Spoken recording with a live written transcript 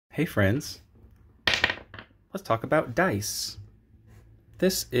Hey friends, let's talk about dice.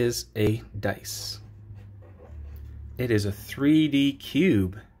 This is a dice. It is a 3D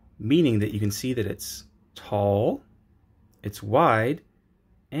cube, meaning that you can see that it's tall, it's wide,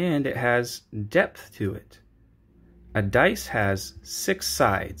 and it has depth to it. A dice has 6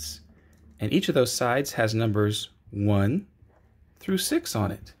 sides, and each of those sides has numbers 1 through 6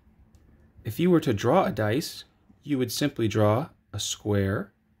 on it. If you were to draw a dice, you would simply draw a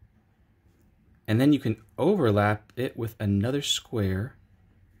square, and then you can overlap it with another square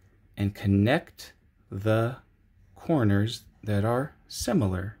and connect the corners that are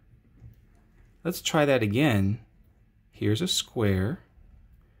similar. Let's try that again. Here's a square,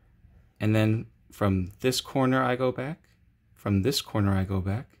 and then from this corner I go back, from this corner I go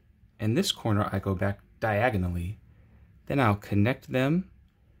back, and this corner I go back diagonally. Then I'll connect them,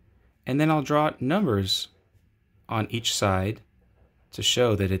 and then I'll draw numbers on each side to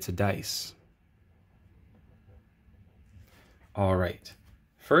show that it's a dice. All right,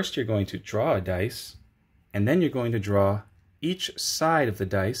 first you're going to draw a dice, and then you're going to draw each side of the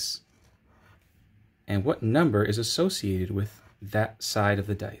dice and what number is associated with that side of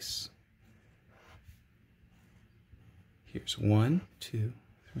the dice. Here's 1, 2,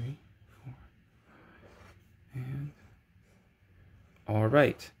 3, 4, and all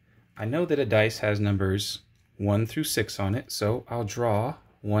right. I know that a dice has numbers 1 through 6 on it, so I'll draw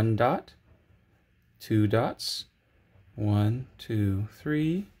 1 dot, 2 dots, 1, 2,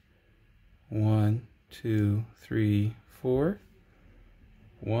 3, 1, 2, 3, 4,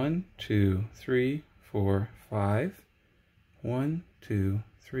 1, 2, 3, 4, 5, 1, 2,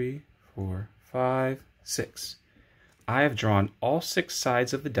 3, 4, 5, 6. I have drawn all 6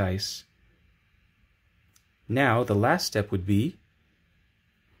 sides of the dice. Now the last step would be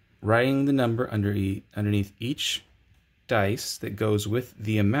writing the number underneath each dice that goes with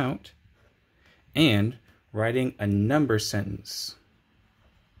the amount, and writing a number sentence,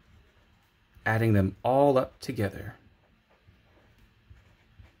 adding them all up together.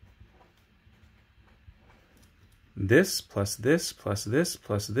 This plus this plus this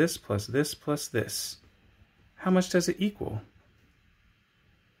plus this plus this plus this. How much does it equal?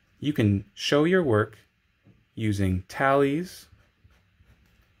 You can show your work using tallies,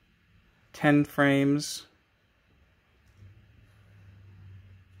 10 frames,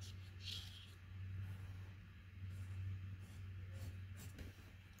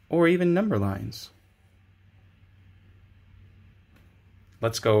 or even number lines.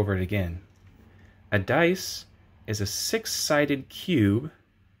 Let's go over it again. A dice is a 6-sided cube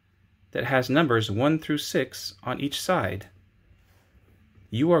that has numbers 1 through 6 on each side.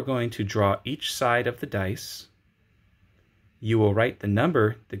 You are going to draw each side of the dice. You will write the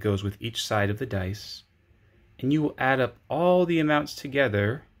number that goes with each side of the dice, and you will add up all the amounts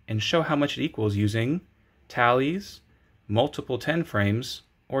together and show how much it equals using tallies, multiple 10 frames,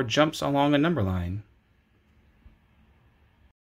 or jumps along a number line.